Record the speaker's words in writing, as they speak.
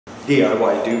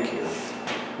DIY Duke here.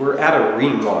 We're at a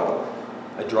remodel,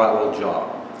 a drywall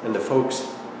job, and the folks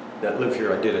that live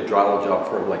here, I did a drywall job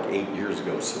for them like 8 years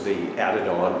ago, so they added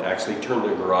on, actually turned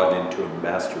their garage into a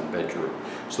master bedroom.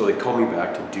 So they called me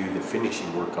back to do the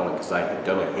finishing work on it because I had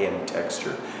done a hand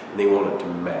texture and they wanted to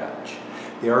match.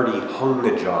 They already hung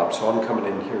the job, so I'm coming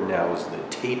in here now as the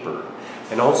taper.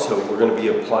 And also we're going to be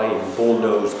applying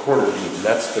bullnose corner beam,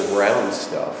 that's the round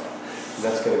stuff. And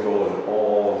that's going to go in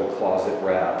all the closet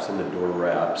wraps and the door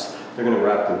wraps. They're going to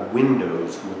wrap the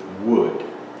windows with wood.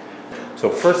 So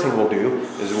first thing we'll do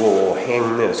is we'll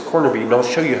hang this corner beam, and I'll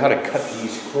show you how to cut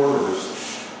these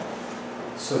corners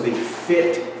so they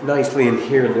fit nicely in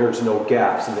here and there's no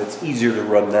gaps, and it's easier to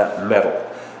run that metal.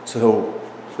 So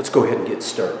let's go ahead and get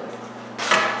started.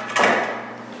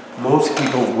 Most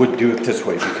people would do it this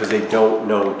way because they don't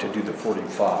know to do the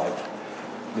 45.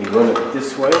 They run it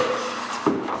this way,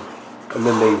 and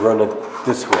then they run it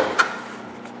this way.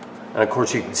 And of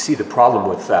course you can see the problem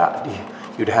with that.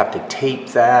 You'd have to tape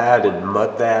that and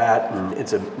mud that, and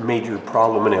it's a major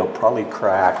problem, and it'll probably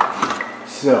crack.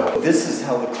 So this is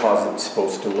how the closet's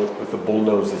supposed to look with the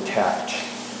bullnose attached.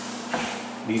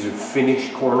 These are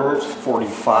finished corners,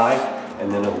 45,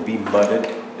 and then it'll be mudded,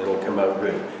 and it'll come out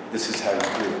good. This is how you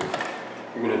do it.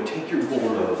 You're going to take your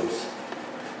bullnose,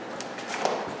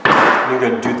 and you're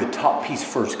going to do the top piece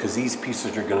first, because these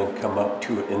pieces are going to come up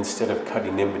to it instead of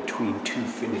cutting in between two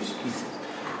finished pieces.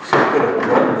 So you're going to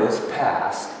run this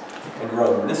past and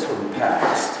run this one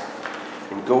past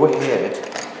and go ahead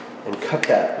and cut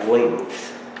that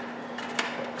length.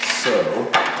 So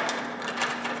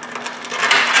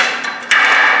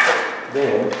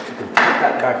then you can put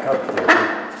that back up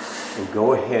there and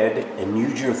go ahead and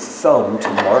use your thumb to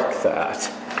mark that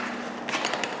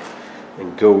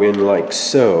and go in like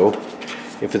so.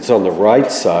 If it's on the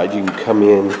right side, you can come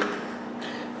in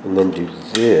and then do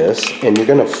this, and you're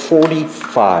going to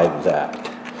 45 that,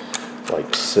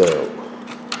 like so.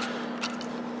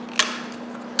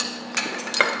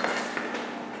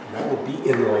 And that will be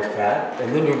in like that,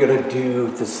 and then you're going to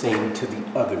do the same to the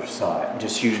other side,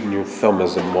 just using your thumb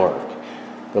as a mark.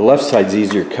 The left side's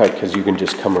easier cut because you can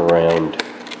just come around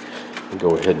and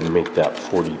go ahead and make that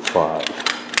 45.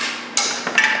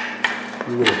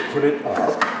 You're going to put it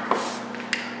up,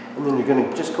 and then you're going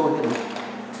to just go ahead and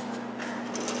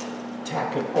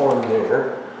tack it on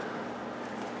there.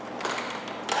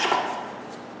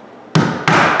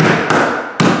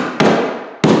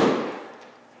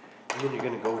 And then you're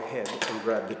going to go ahead and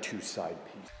grab the two side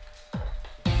pieces.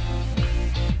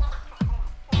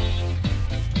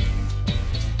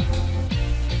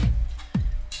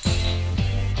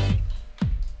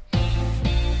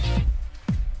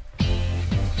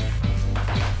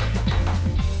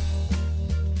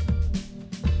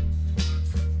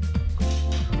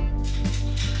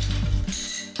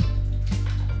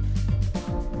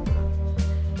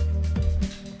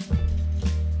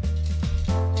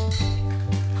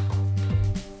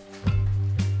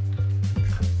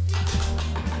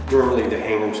 Normally the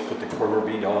hangers put the corner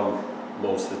bead on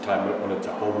most of the time, but when it's a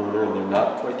homeowner and they're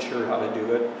not quite sure how to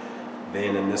do it,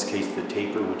 then in this case the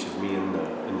taper, which is me in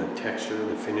the texture,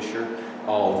 the finisher,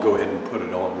 I'll go ahead and put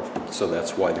it on. So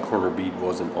that's why the corner bead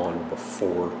wasn't on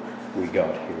before we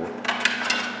got here.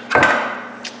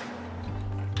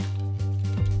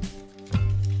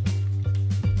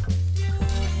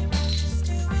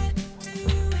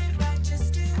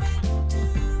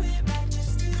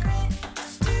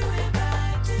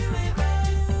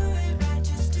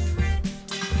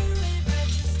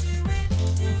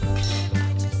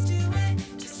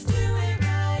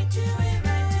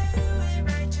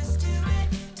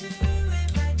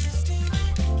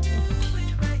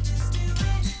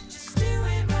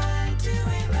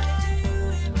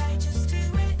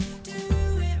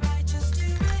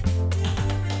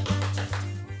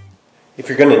 If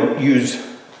you're going to use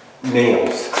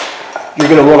nails, you're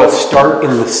going to want to start in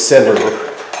the center.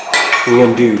 You're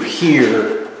going to do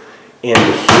here and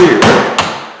here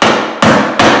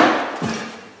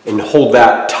and hold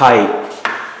that tight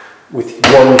with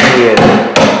one hand,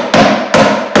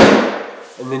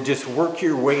 and then just work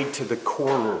your way to the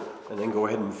corner and then go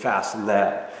ahead and fasten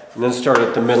that, and then start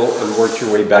at the middle and work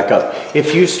your way back up.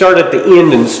 If you start at the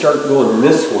end and start going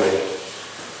this way,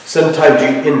 sometimes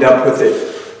you end up with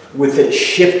it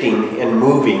shifting and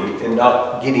moving and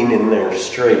not getting in there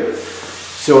straight.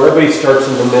 So everybody starts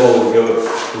in the middle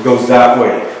and goes that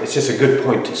way. It's just a good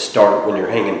point to start when you're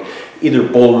hanging either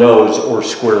bullnose or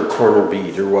square corner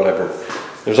bead or whatever.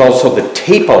 There's also the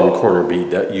tape-on corner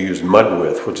bead that you use mud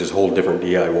with, which is a whole different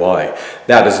DIY.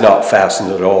 That is not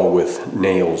fastened at all with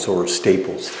nails or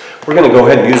staples. We're going to go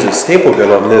ahead and use a staple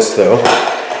gun on this though.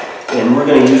 And we're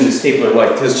going to use a stapler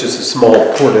like this, just a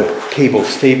small quarter cable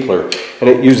stapler. And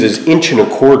it uses 1¼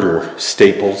 inch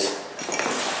staples,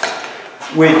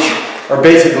 which are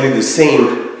basically the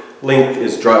same length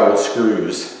as drywall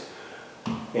screws.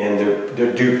 And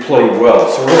they do plenty well.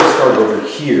 So we're going to start over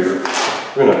here.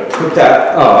 We're going to put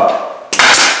that up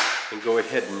and go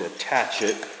ahead and attach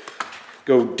it.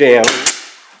 Go down.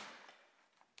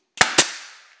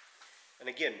 And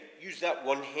again, use that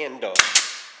one hand up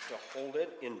to hold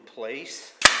it in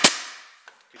place,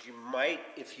 because you might,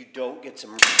 if you don't, get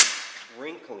some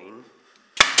wrinkling.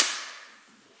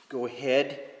 Go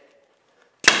ahead,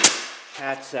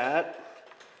 attach that.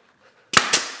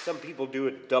 Some people do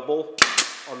a double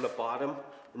on the bottom,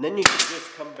 and then you can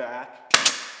just come back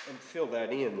and fill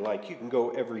that in. Like you can go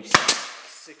every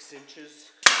 6 inches.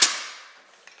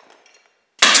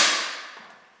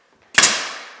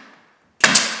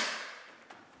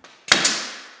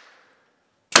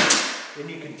 Then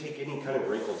you can take any kind of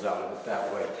wrinkles out of it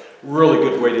that way. Really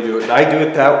good way to do it. And I do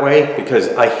it that way because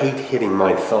I hate hitting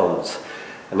my thumbs.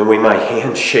 And the way my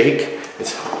hands shake,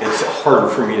 it's harder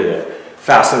for me to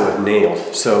fasten with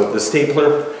nails. So the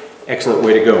stapler, excellent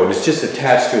way to go. And it's just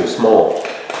attached to a small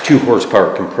 2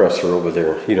 horsepower compressor over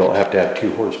there. You don't have to have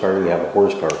 2 horsepower, you can have a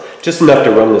horsepower. Just enough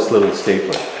to run this little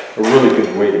stapler. A really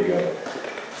good way to go.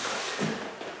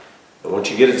 And once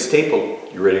you get it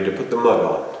stapled, you're ready to put the mud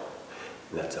on.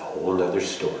 And that's a whole nother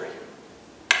story.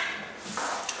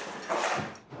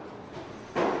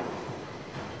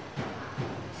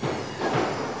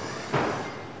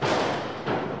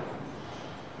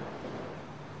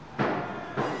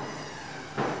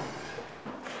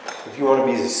 If you want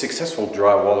to be a successful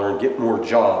drywaller and get more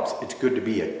jobs, it's good to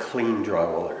be a clean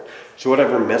drywaller. So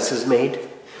whatever mess is made,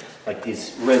 like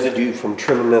this residue from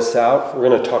trimming this out, we're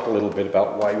going to talk a little bit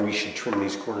about why we should trim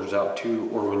these corners out too,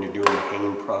 or when you're doing the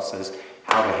hanging process,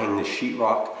 how to hang the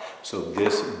sheetrock so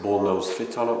this bullnose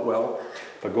fits on it well.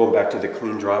 But going back to the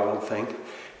clean drywall thing,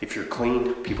 if you're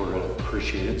clean, people are going to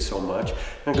appreciate it so much.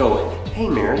 And go, hey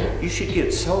Mary, you should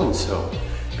get so-and-so.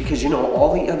 Because you know,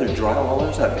 all the other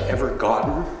drywallers I've ever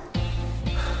gotten,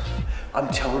 I'm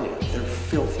telling you, they're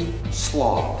filthy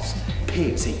slobs,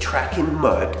 pigs. They track in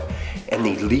mud and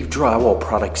they leave drywall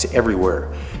products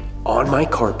everywhere. On my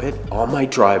carpet, on my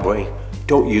driveway.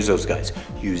 Don't use those guys.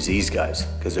 Use these guys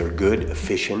because they're good,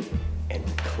 efficient, and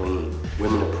clean.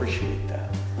 Women appreciate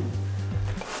that.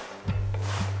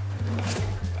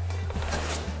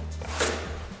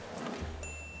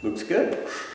 Looks good.